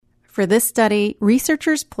For this study,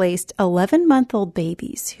 researchers placed 11-month-old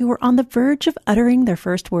babies who were on the verge of uttering their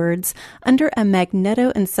first words under a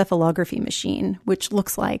magnetoencephalography machine, which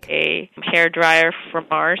looks like a hairdryer from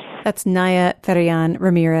Mars. That's Naya Ferran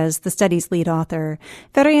Ramirez, the study's lead author.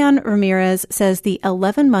 Ferran Ramirez says the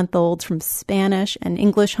 11-month-olds from Spanish and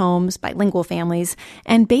English homes, bilingual families,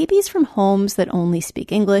 and babies from homes that only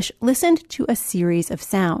speak English listened to a series of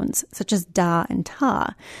sounds, such as da and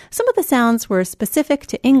ta. Some of the sounds were specific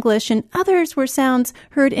to English, and others were sounds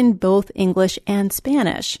heard in both English and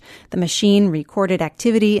Spanish. The machine recorded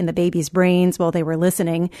activity in the babies' brains while they were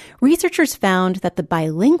listening. Researchers found that the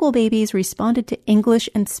bilingual babies responded to English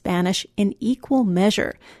and Spanish in equal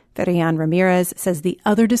measure. Ferran Ramirez says the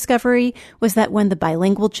other discovery was that when the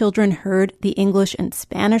bilingual children heard the English and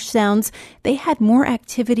Spanish sounds, they had more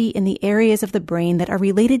activity in the areas of the brain that are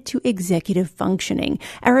related to executive functioning,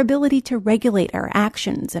 our ability to regulate our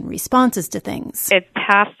actions and responses to things. It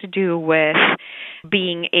has to do with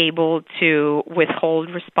being able to withhold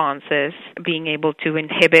responses, being able to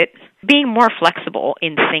inhibit, being more flexible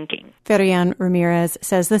in thinking. Ferran Ramirez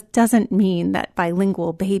says this doesn't mean that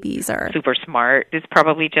bilingual babies are super smart. It's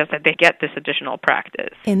probably just that they get this additional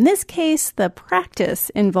practice. In this case, the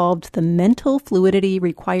practice involved the mental fluidity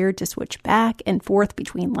required to switch back and forth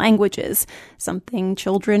between languages, something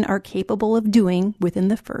children are capable of doing within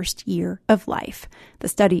the first year of life. The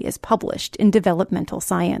study is published in Developmental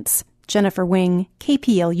Science. Jennifer Wing,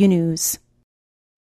 KPLU News.